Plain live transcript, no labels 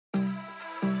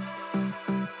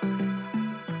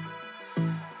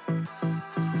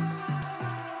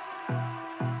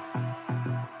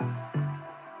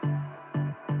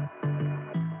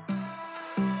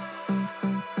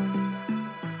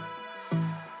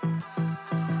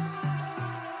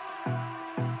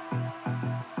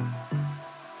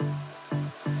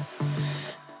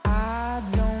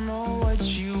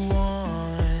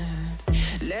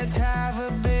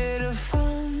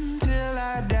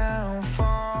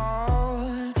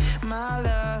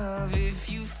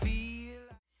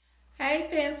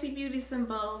Fancy Beauties and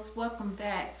Bows, welcome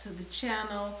back to the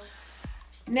channel.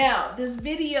 Now this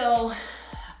video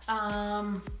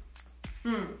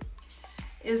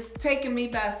is taking me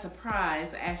by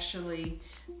surprise. Actually,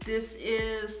 this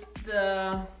is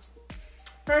the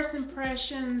first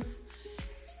impressions,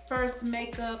 first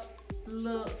makeup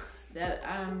look that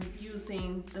I'm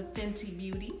using the Fenty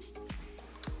Beauty.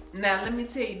 Now let me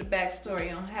tell you the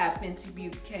backstory on how Fenty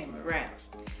Beauty came around.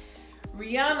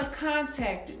 Rihanna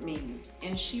contacted me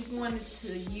and she wanted to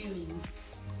use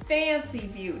Fancy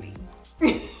Beauty.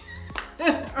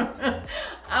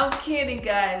 I'm kidding,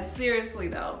 guys, seriously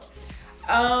though.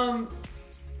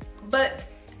 But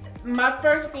my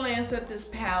first glance at this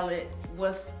palette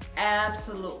was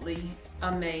absolutely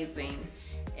amazing,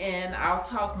 and I'll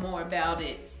talk more about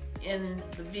it in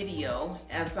the video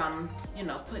as I'm,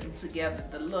 putting together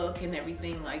the look and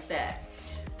everything like that.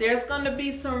 There's gonna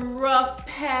be some rough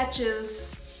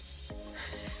patches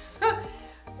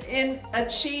in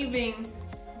achieving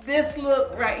this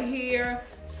look right here.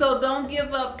 So don't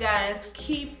give up, guys.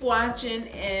 Keep watching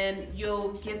and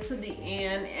you'll get to the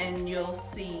end and you'll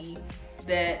see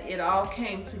that it all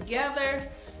came together.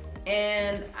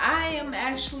 And I am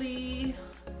actually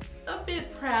a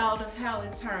bit proud of how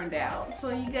it turned out. So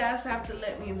you guys have to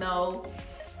let me know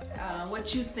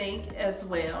what you think as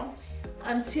well.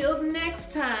 Until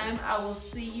next time, I will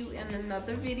see you in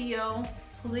another video.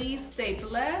 Please stay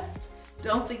blessed.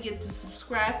 Don't forget to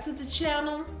subscribe to the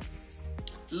channel,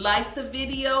 like the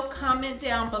video, comment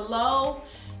down below,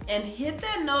 and hit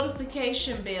that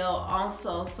notification bell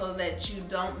also so that you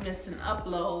don't miss an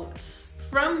upload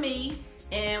from me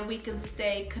and we can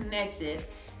stay connected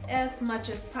as much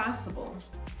as possible.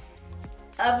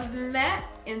 Other than that,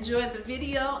 enjoy the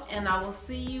video and I will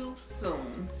see you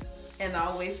soon. And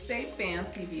always stay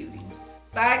Fancy Beauty.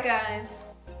 Bye, guys.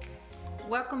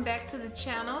 Welcome back to the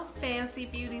channel, Fancy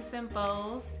Beauties and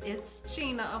Bows. It's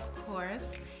Gina, of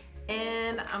course.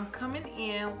 And I'm coming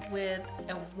in with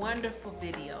a wonderful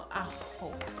video, I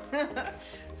hope.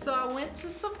 So I went to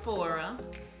Sephora,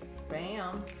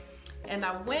 bam, and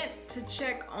I went to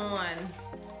check on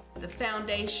the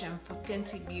foundation for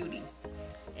Fenty Beauty.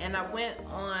 And I went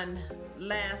on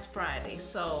last Friday,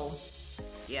 so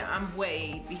yeah, I'm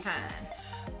way behind.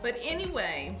 But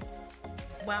anyway,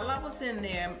 while I was in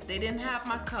there, they didn't have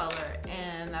my color,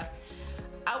 and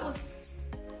I was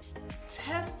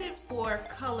tested for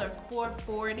color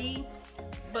 440,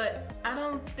 but I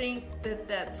don't think that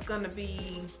that's gonna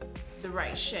be the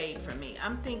right shade for me.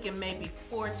 I'm thinking maybe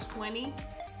 420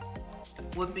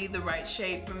 would be the right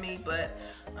shade for me, but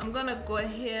I'm gonna go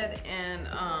ahead and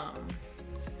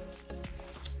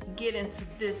get into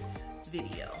this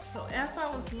video. So as I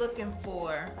was looking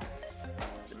for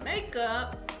the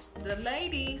makeup, the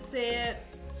lady said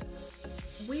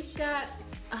we've got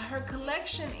her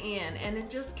collection in, and it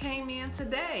just came in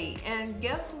today, and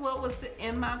guess what was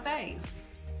in my face?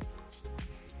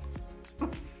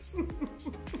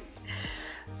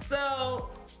 So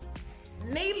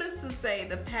needless to say,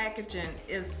 the packaging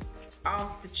is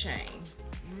off the chain,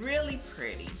 really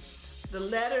pretty. The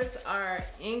letters are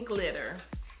in glitter,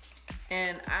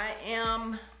 and I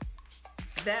am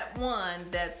that one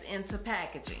that's into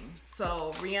packaging.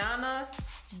 So Rihanna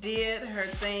did her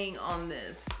thing on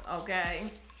this,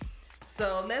 okay?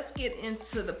 So let's get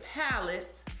into the palette.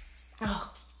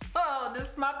 Oh,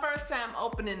 this is my first time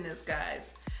opening this,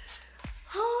 guys.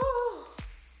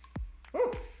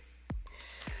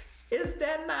 Is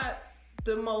that not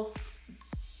the most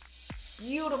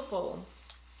beautiful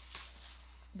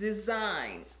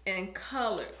design and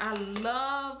color? I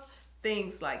love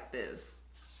things like this.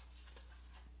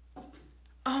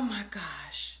 Oh my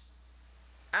gosh.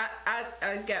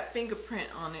 I got fingerprint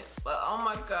on it, but oh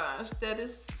my gosh, that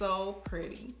is so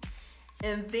pretty.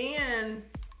 And then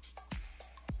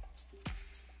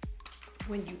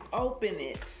when you open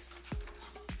it,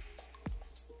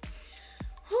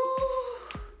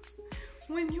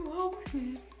 when you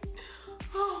open it,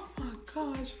 oh my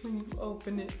gosh, when you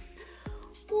open it,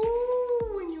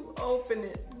 when you open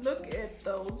it, look at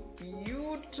those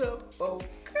beautiful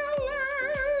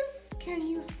colors. Can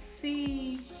you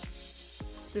see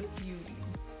the beauty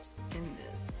in this?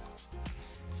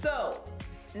 So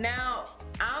now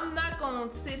I'm not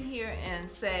gonna sit here and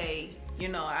say,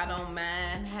 I don't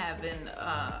mind having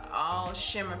all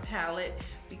shimmer palette,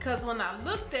 because when I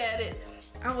looked at it,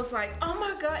 I was like, oh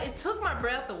my God, it took my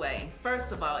breath away.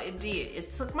 First of all, it did.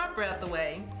 It took my breath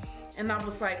away, and I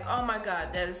was like, oh my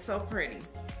God, that is so pretty.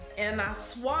 And I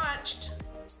swatched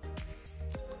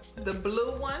the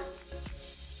blue one,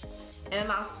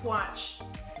 and I swatched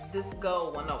this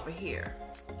gold one over here.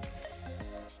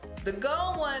 The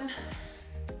gold one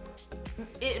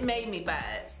it made me buy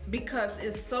it because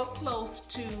it's so close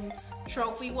to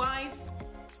Trophy Wife.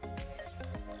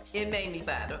 It made me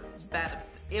buy it.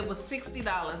 It was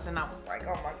 $60 and I was like,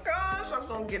 oh my gosh, I'm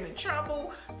gonna get in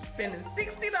trouble spending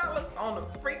 $60 on a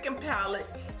freaking palette.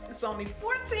 It's only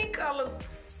 14 colors.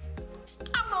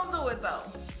 I'm gonna do it though.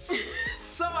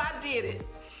 So I did it.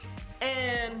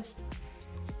 And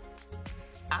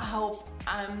I hope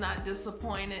I'm not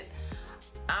disappointed.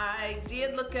 I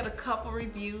did look at a couple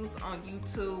reviews on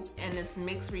YouTube and it's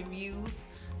mixed reviews.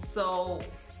 So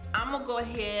I'm gonna go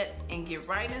ahead and get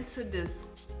right into this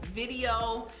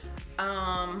video.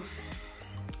 I'm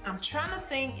trying to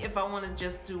think if I want to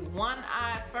just do one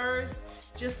eye first,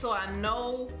 just so I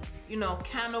know, you know,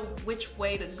 kind of which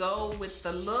way to go with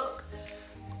the look.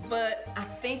 But I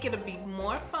think it'll be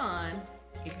more fun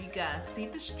if you guys see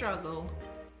the struggle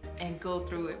and go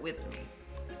through it with me.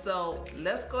 So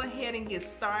let's go ahead and get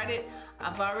started.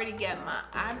 I've already got my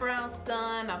eyebrows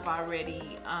done. I've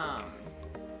already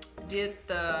did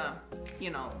the,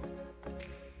 you know,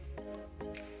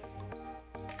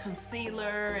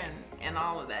 concealer and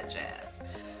all of that jazz.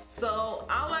 So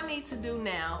all I need to do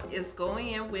now is go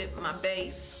in with my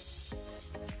base,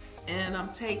 and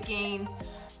I'm taking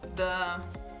the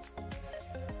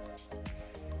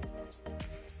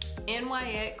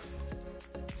NYX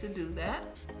to do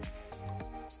that,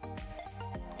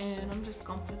 and I'm just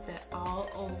gonna put that all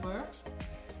over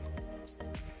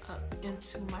up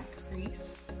into my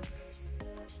crease.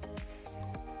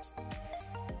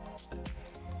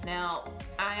 Now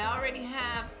I already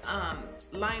have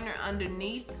liner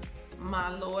underneath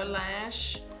my lower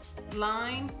lash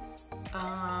line.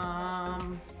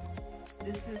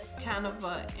 This is kind of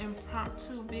an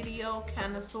impromptu video,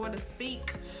 kind of sort of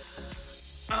speak.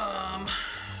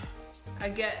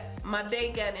 My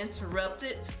day got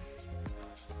interrupted.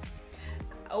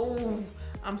 Oh,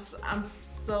 I'm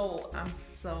so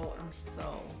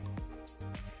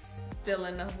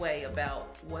feeling a way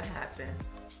about what happened.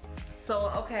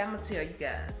 So okay, I'm gonna tell you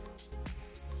guys.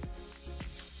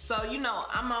 So you know,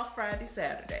 I'm off Friday,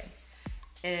 Saturday,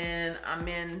 and I'm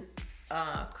in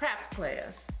crafts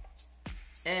class,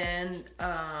 and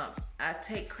I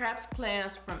take crafts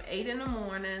class from 8 in the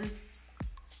morning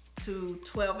to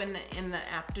 12 in the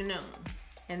afternoon,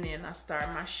 and then I start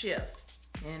my shift,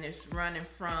 and it's running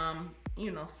from,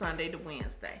 you know, Sunday to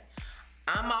Wednesday.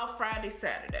 I'm off Friday,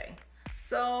 Saturday,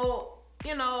 so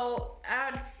you know,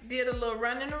 I did a little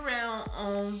running around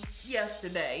on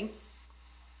yesterday,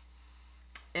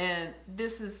 and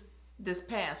this is this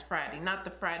past Friday, not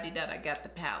the Friday that I got the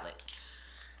palette.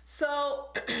 So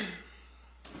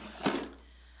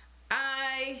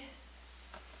I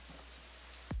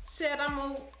said I'm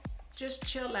gonna just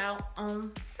chill out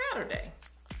on Saturday.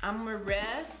 I'm gonna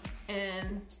rest,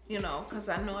 and you know, cause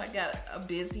I know I got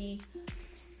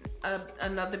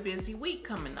another busy week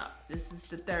coming up. This is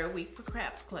the 3rd week for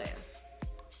crafts class.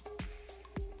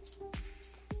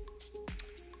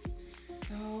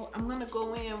 So I'm gonna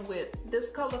go in with this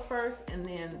color first and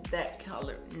then that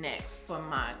color next for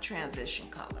my transition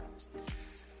color.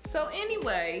 So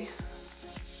anyway,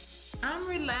 I'm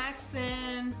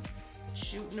relaxing,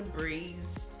 shooting a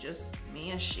breeze, just me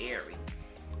and Sherry,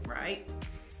 right?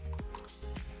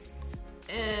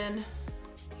 And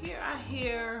here I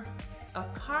hear a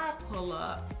car pull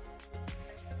up,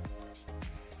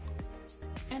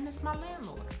 and it's my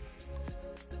landlord.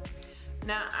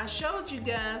 Now I showed you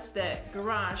guys that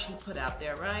garage he put out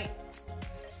there, right?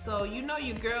 So you know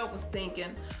your girl was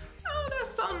thinking, oh,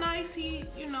 that's so nice, he,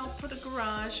 you know, put a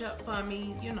garage up for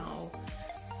me, you know,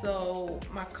 so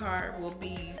my car will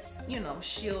be, you know,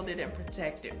 shielded and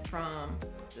protected from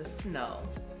the snow.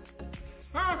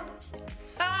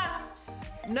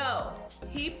 No,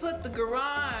 he put the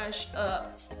garage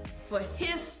up for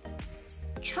his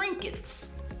trinkets.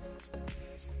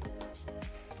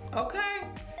 Okay,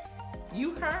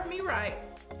 you heard me right.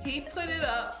 He put it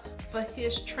up for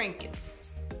his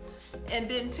trinkets and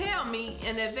didn't tell me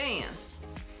in advance.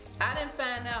 I didn't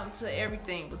find out until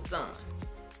everything was done.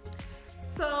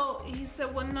 So he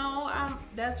said, well, no,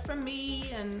 that's for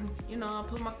me, and you know, I'll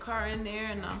put my car in there,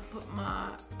 and I'll put my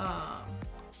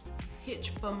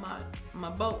hitch for my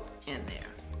boat in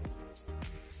there.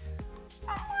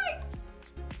 I'm like,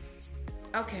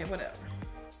 okay, whatever.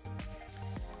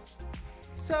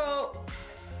 So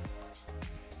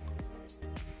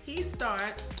he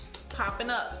starts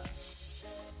popping up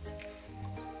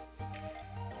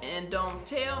and don't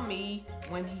tell me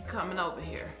when he coming over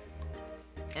here.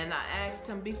 And I asked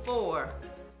him before,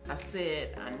 I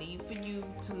said, I need for you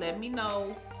to let me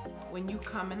know when you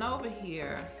coming over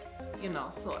here, you know,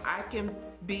 so I can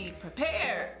be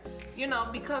prepared, you know,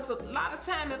 because a lot of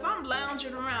time if I'm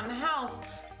lounging around the house,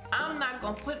 I'm not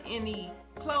gonna put any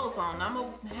clothes on. I'm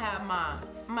gonna have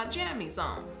my jammies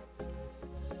on.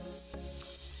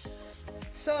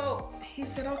 So he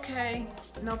said, okay,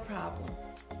 no problem.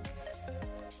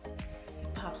 He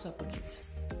pops up again,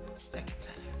 second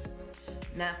time.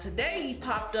 Now today he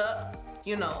popped up,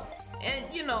 you know, and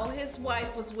you know, his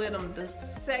wife was with him the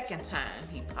second time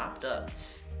he popped up.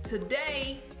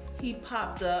 Today he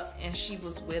popped up and she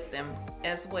was with him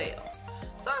as well.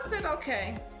 So I said,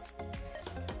 okay.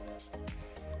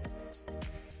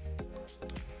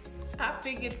 I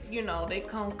figured, you know, they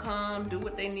come, do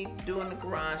what they need to do in the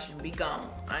garage and be gone.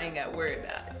 I ain't got to worry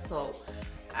about it. So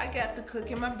I got to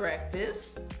cooking my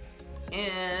breakfast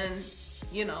and,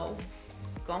 you know,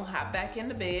 gonna hop back in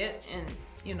the bed and,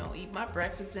 you know, eat my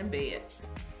breakfast in bed.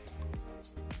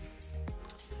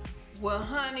 Well,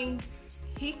 honey,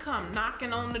 he come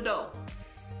knocking on the door.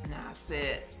 And I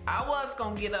said, I was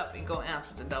gonna get up and go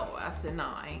answer the door. I said, no,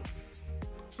 I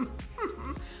ain't.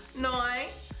 No, I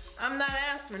ain't. I'm not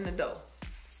answering the door.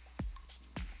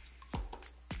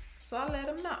 So I let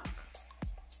him knock.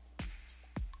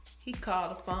 He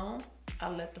called the phone. I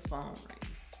let the phone ring.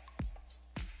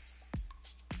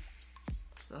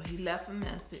 So he left a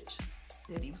message,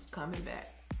 said he was coming back.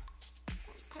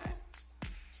 Okay.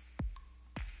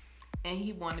 And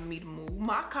he wanted me to move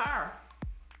my car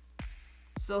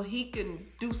so he can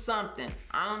do something.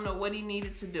 I don't know what he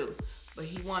needed to do, but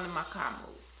he wanted my car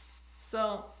moved.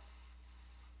 So,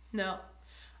 no,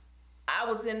 I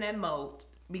was in that mode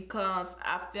because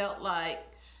I felt like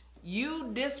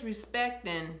you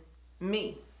disrespecting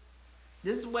me.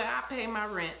 This is where I pay my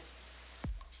rent.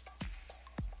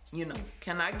 You know,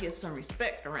 can I get some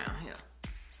respect around here?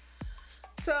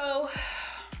 So,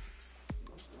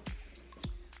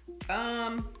 all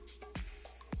right,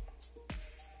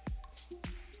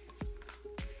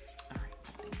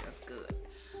 I think that's good.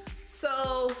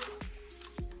 So,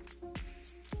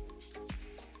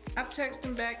 I texted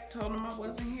him back, told him I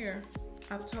wasn't here.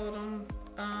 I told him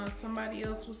somebody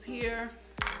else was here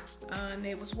and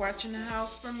they was watching the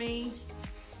house for me.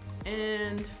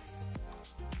 And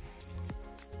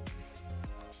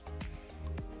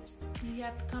he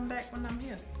had to come back when I'm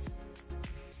here.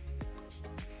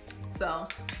 So,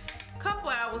 a couple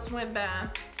hours went by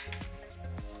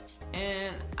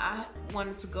and I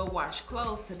wanted to go wash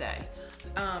clothes today.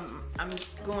 I'm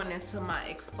going into my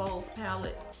exposed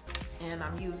palette and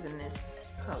I'm using this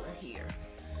color here.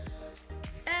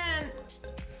 And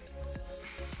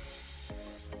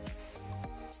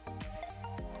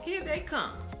here they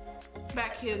come,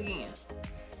 back here again.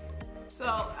 So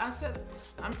I said,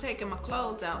 I'm taking my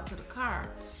clothes out to the car.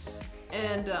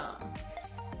 And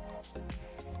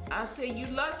I said, you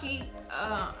lucky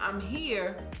I'm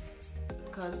here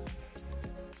because,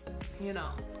 you know,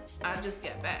 I just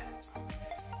got back.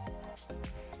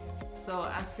 So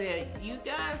I said, you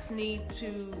guys need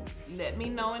to let me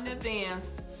know in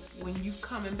advance when you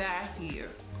coming back here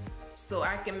so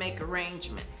I can make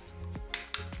arrangements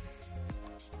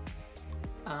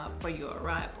for your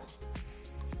arrival.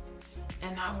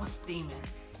 And I was steaming.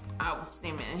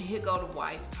 And here go the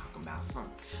wife talking about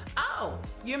something. Oh,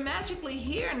 you're magically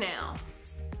here now.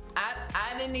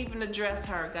 I didn't even address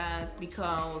her, guys,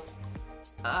 because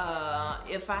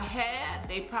if I had,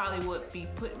 they probably would be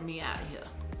putting me out of here.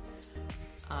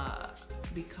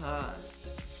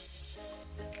 Because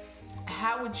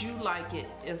how would you like it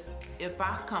if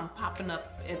I come popping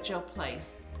up at your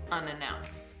place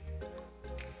unannounced?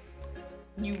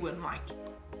 You wouldn't like it.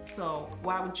 So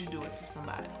why would you do it to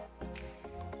somebody?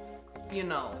 You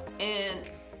know, and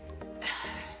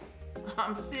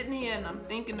I'm sitting here and I'm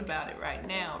thinking about it right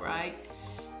now, right?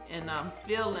 And I'm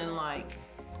feeling like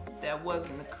that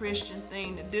wasn't a Christian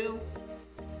thing to do.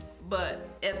 But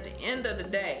at the end of the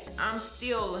day, I'm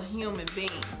still a human being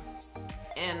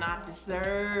and I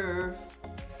deserve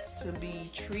to be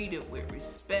treated with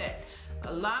respect.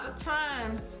 A lot of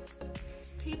times,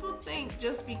 people think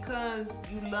just because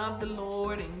you love the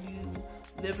Lord and you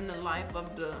live in the life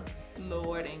of the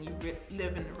Lord and you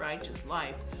live in the righteous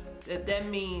life, that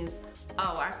means,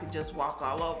 oh, I could just walk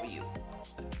all over you.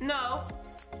 No.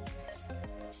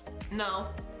 No.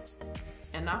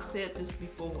 And I've said this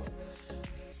before.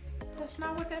 That's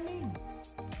not what that means.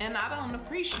 And I don't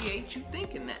appreciate you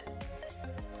thinking that.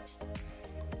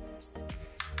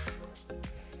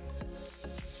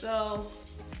 So,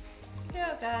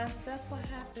 yeah, guys, that's what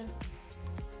happened.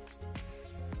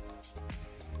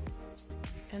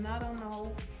 And I don't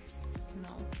know, you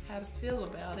know, how to feel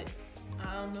about it.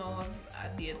 I don't know if I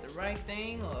did the right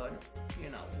thing or, you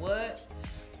know, what.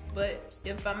 But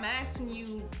if I'm asking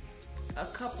you a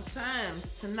couple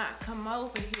times to not come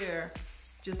over here,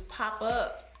 just pop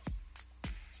up.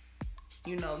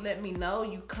 You know, let me know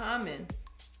you coming.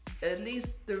 At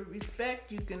least the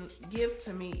respect you can give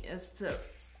to me is to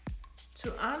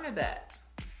honor that.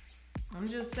 I'm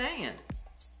just saying.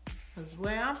 Because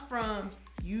where I'm from,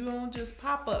 you don't just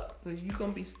pop up, because you're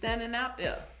going to be standing out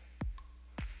there.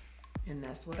 And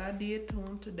that's what I did to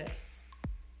him today.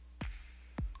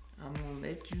 I'm going to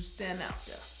let you stand out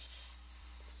there.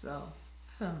 So,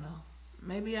 I don't know.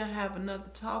 Maybe I have another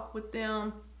talk with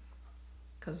them.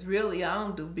 Because really, I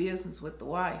don't do business with the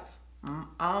wife.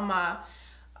 All my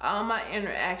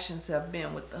interactions have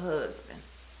been with the husband.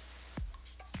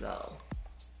 So,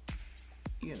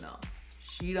 you know,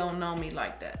 she don't know me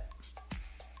like that.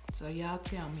 So y'all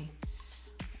tell me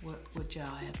what y'all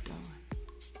have done.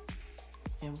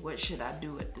 And what should I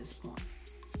do at this point?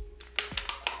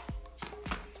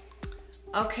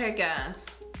 Okay, guys.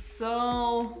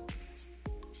 So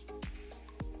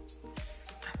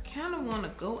I kind of want to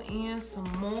go in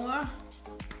some more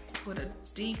with a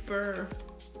deeper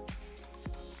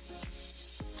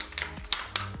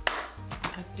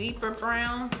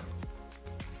brown.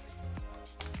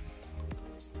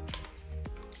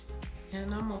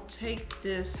 And I'm gonna take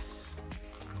this,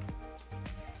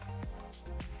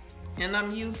 and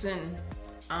I'm using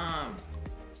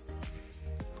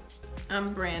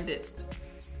unbranded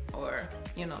or,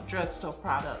 you know, drugstore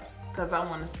products, because I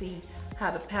want to see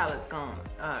how the palette's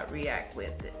gonna react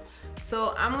with it.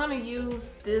 So I'm gonna use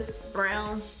this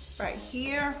brown right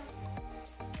here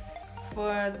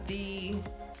for the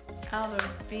outer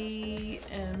V,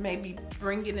 and maybe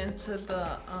bring it into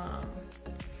the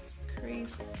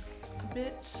crease a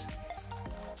bit,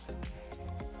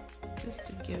 just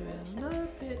to give it a little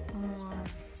bit more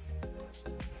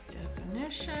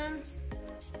definition,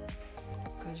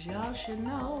 because y'all should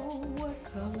know what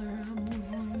color I'm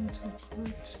going to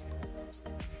put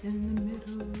in the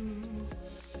middle.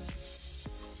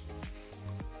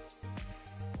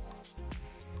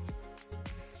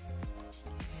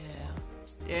 Yeah,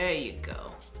 there you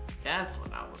go. That's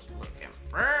what I was looking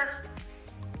for.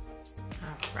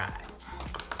 All right.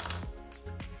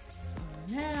 So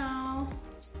now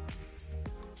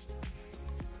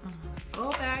I'm gonna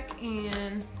go back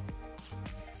in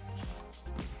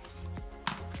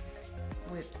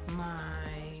with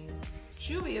my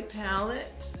Julia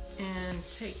palette and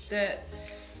take that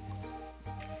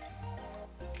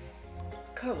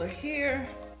color here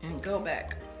and go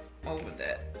back over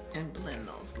that and blend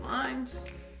those lines.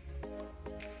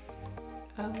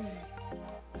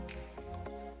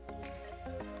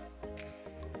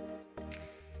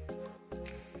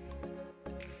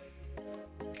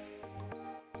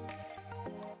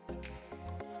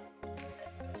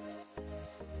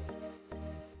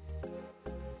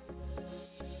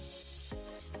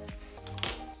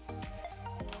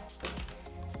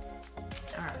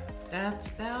 That's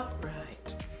about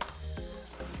right.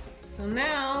 So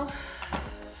now,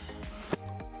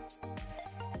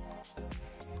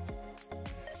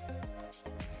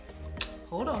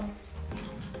 hold on.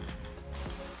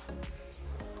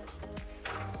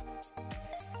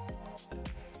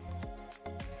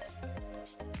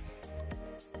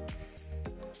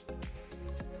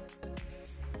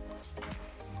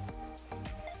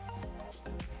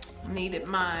 Needed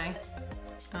my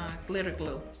glitter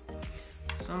glue.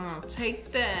 So I'm gonna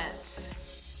take that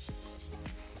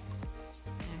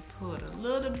and put a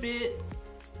little bit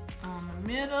on the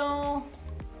middle.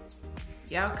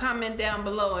 Y'all comment down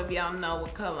below if y'all know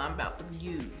what color I'm about to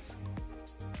use.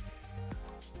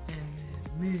 And then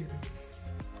middle,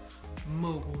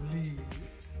 mobile lid.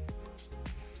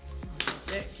 So let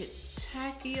that get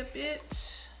tacky a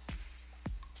bit.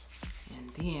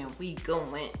 And then we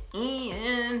going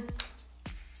in.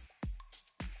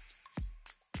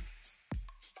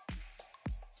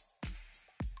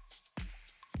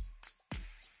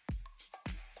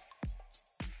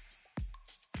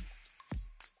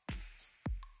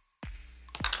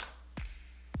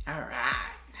 All right,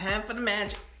 time for the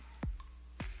magic.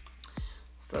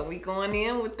 So we going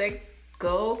in with that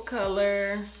gold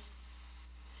color,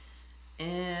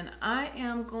 and I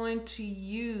am going to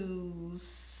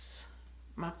use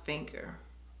my finger.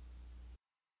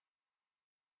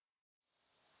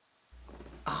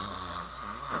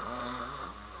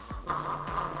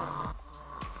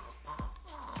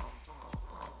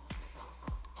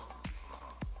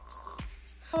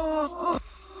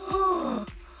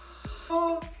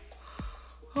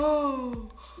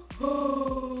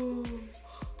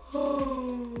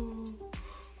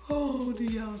 Do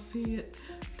y'all see it?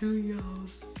 Do y'all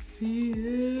see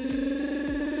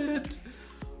it?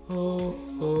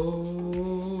 Oh.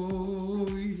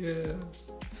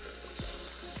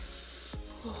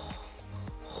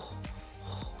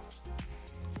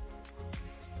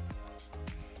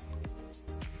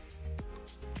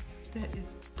 that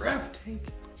is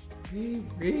breathtaking.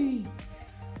 Riri.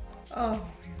 Oh,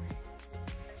 Riri.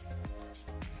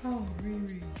 Oh,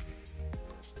 Riri.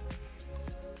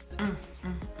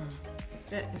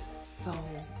 That is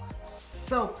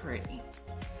so pretty.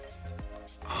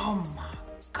 Oh my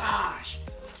gosh.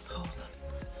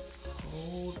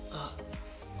 Hold up.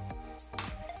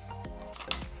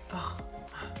 Oh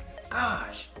my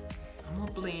gosh. I'm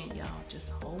gonna blend, y'all.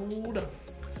 Just hold on.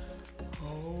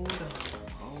 Hold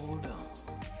on.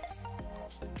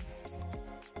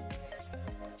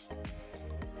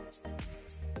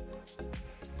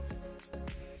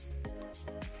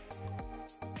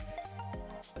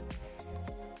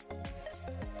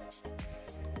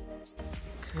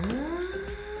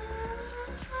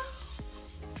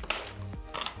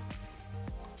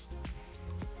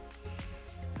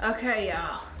 Okay,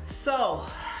 y'all. So,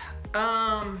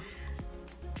 I'm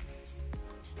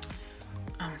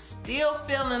still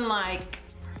feeling like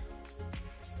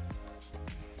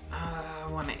I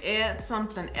want to add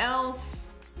something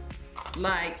else.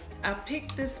 Like, I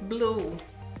picked this blue.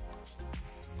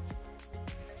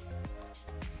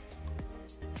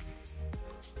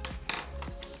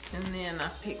 And then I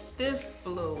picked this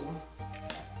blue.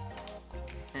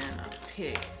 And I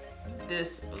picked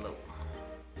this blue.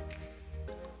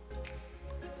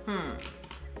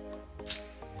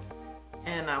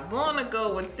 And I want to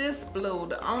go with this blue.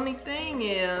 The only thing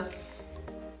is,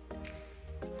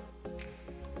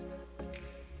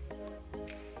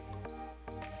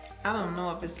 I don't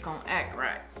know if it's gonna act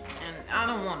right, and I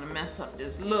don't want to mess up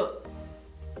this look.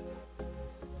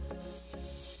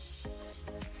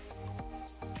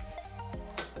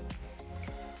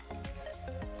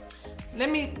 Let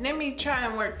me try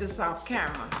and work this off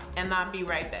camera, and I'll be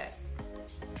right back.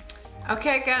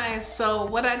 Okay guys, so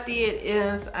what I did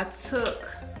is I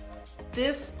took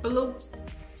this blue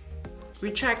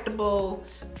retractable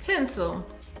pencil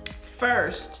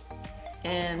first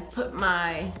and put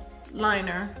my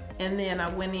liner, and then I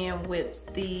went in with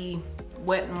the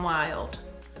Wet n Wild.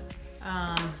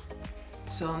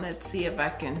 So let's see if I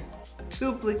can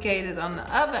duplicate it on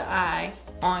the other eye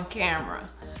on camera.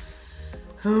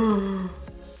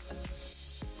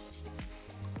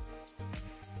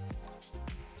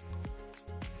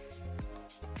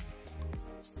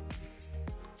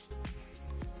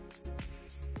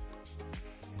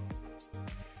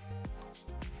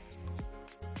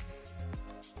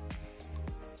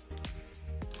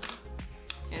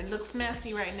 It looks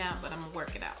messy right now, but I'm gonna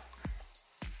work it out.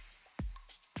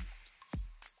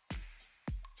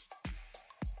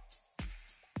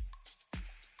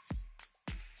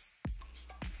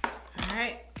 All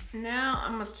right, now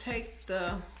I'm gonna take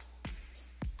the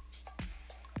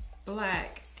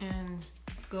black and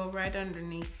go right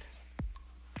underneath.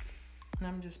 And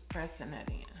I'm just pressing it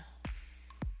in.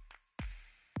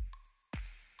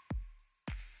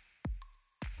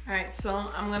 All right, so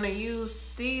I'm gonna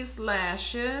use these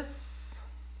lashes,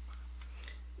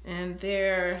 and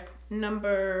they're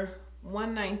number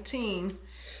 119,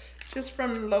 just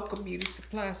from the local beauty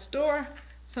supply store.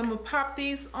 So I'm gonna pop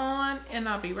these on, and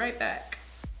I'll be right back.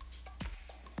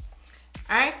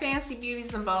 All right, Fancy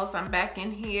Beauties and Bows, I'm back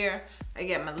in here. I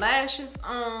got my lashes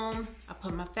on, I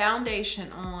put my foundation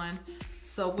on.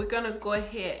 So we're gonna go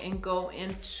ahead and go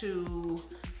into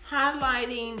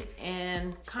highlighting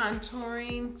and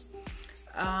contouring.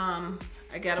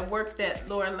 I gotta work that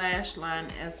lower lash line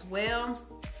as well.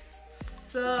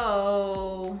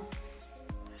 So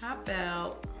how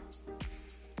about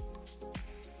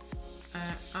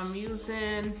I'm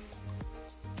using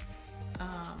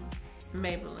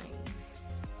Maybelline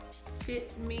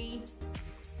Fit Me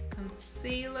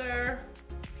concealer.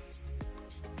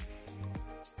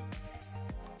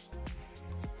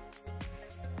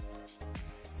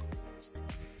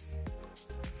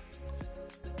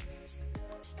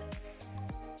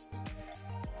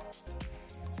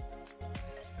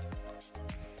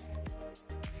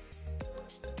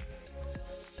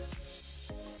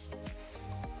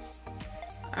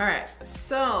 All right,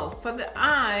 so for the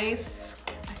eyes,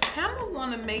 I kind of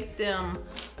want to make them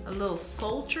a little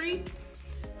sultry.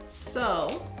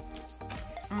 So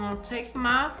I'm gonna take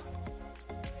my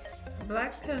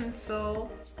black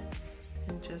pencil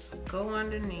and just go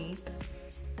underneath.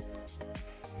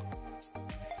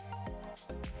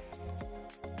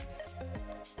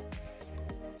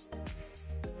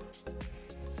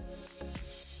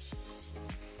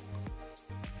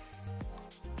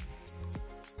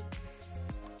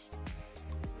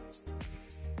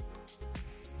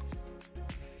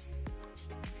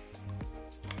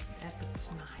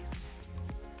 Nice.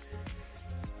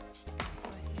 Go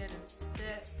ahead and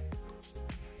set.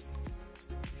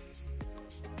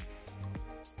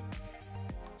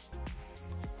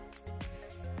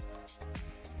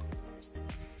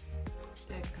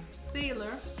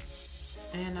 concealer,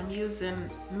 and I'm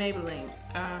using Maybelline.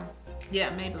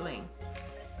 Maybelline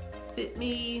Fit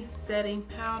Me setting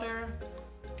powder,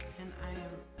 and I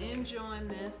am enjoying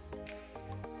this.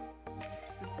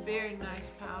 It's a very nice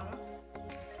powder.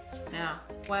 Now,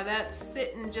 while that's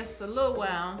sitting just a little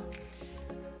while,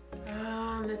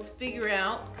 let's figure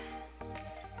out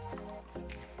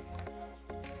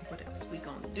what else we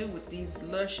gonna do with these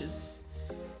luscious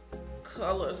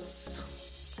colors.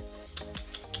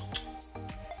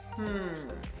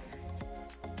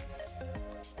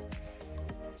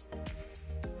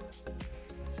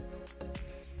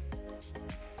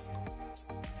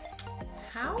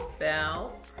 How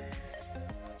about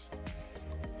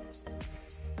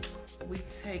we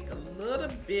take a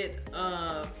little bit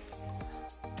of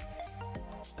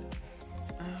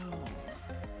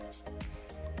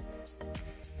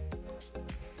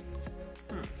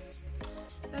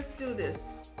let's do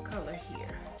this color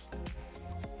here,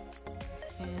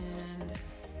 and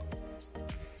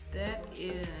that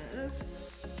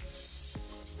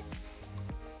is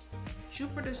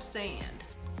Jupiter Sand.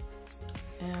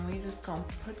 And we just gonna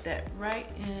put that right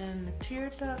in the tear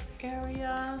duct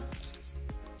area.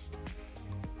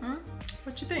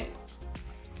 What you think?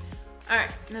 All right,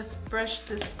 let's brush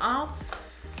this off.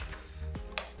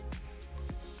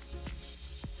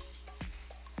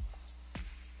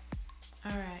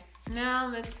 All right, now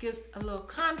let's get a little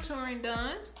contouring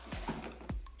done.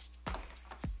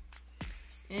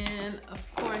 And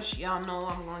of course, y'all know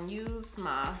I'm gonna use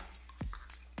my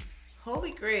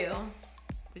Holy Grail,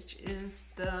 which is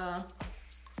the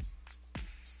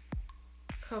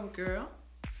CoverGirl.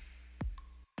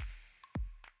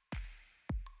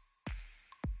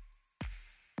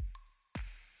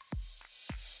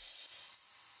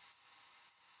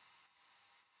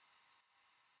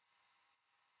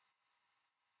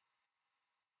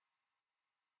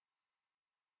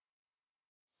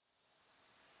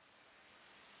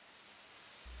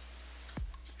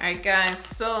 All right, guys,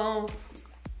 so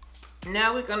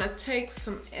now we're gonna take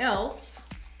some e.l.f.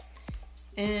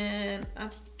 and I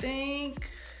think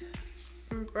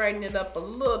I'm brighten it up a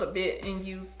little bit and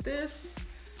use this.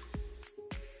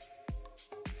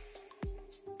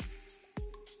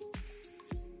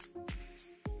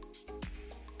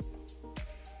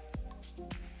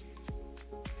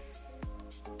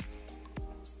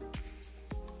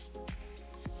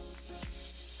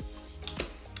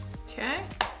 Okay.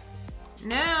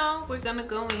 Now we're gonna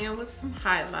go in with some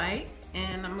highlight,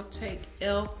 and I'm gonna take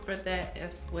e.l.f. for that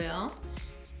as well.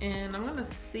 And I'm gonna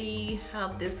see how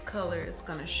this color is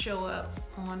gonna show up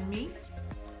on me.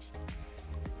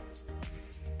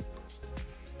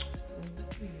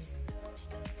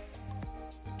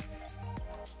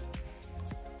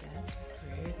 That's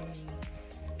pretty.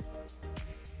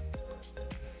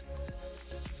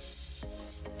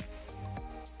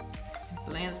 It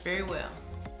blends very well.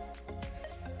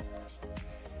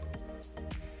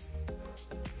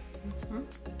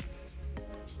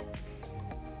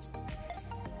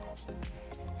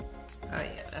 Oh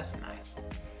yeah, that's nice.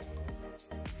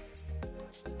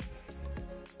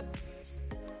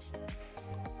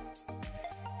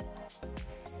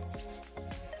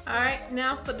 All right,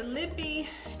 now for the lippie,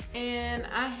 and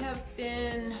I have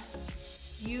been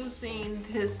using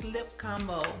this lip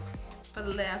combo for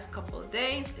the last couple of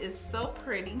days. It's so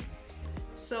pretty.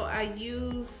 So I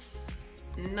use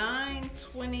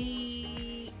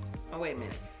 920, oh wait a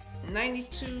minute,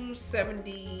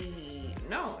 9270,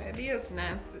 no, it is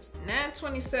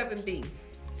 927B.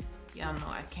 Y'all know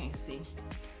I can't see.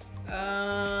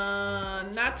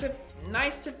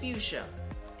 Nice to Fuchsia,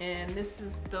 and this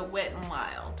is the Wet n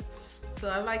Wild. So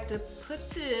I like to put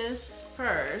this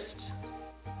first.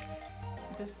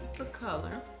 This is the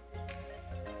color.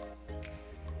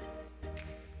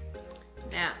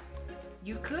 Now,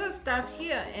 you could stop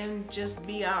here and just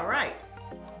be all right,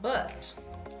 but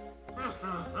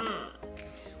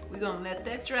we're gonna let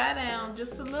that dry down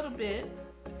just a little bit.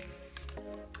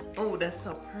 Oh, that's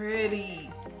so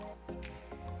pretty.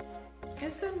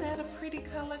 Isn't that a pretty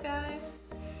color, guys?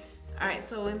 All right,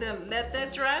 so we're gonna let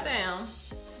that dry down.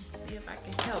 Let's see if I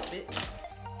can help it.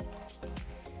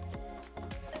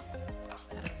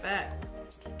 Matter of fact,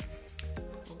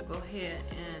 we'll go ahead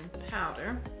and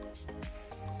powder.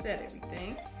 Set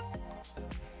everything.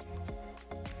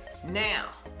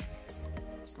 Now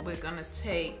we're gonna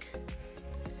take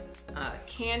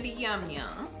Candy Yum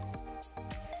Yum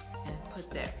and put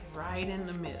that right in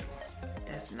the middle.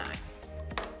 That's nice.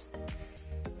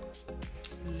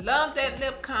 Love that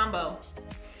lip combo.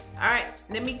 All right,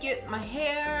 let me get my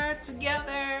hair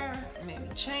together, maybe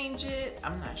change it.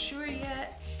 I'm not sure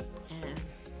yet, and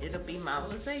it'll be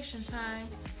modelization time.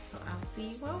 So I'll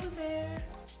see you over there.